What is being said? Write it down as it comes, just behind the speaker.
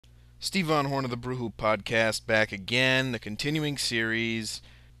Steve Von Horn of the Brew Hoop Podcast back again. The continuing series,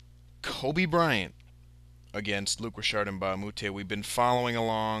 Kobe Bryant against Luc Mbah Moute. We've been following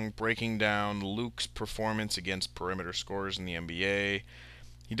along, breaking down Luc's performance against perimeter scorers in the NBA.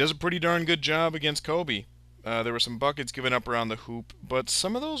 He does a pretty darn good job against Kobe. There were some buckets given up around the hoop, but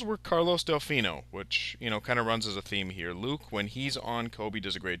some of those were Carlos Delfino, which, kind of runs as a theme here. Luc, when he's on Kobe,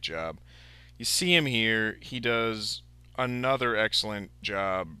 does a great job. You see him here, he does another excellent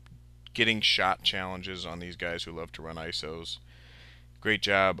job getting shot challenges on these guys who love to run ISOs. Great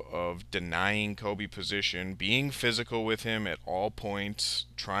job of denying Kobe position, being physical with him at all points,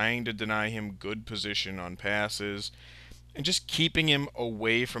 trying to deny him good position on passes, and just keeping him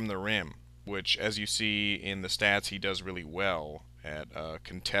away from the rim, which, as you see in the stats, he does really well at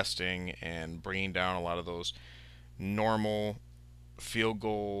contesting and bringing down a lot of those normal field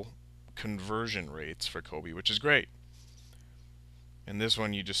goal conversion rates for Kobe, which is great. In this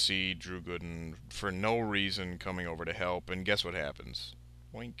one, you just see Drew Gooden, for no reason, coming over to help, and guess what happens?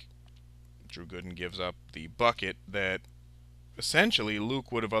 Wink. Drew Gooden gives up the bucket that essentially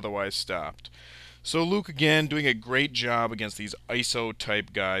Luc would have otherwise stopped. So Luc, again, doing a great job against these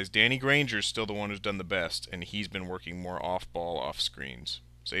ISO-type guys. Danny Granger's still the one who's done the best, and he's been working more off-ball, off screens.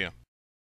 See ya.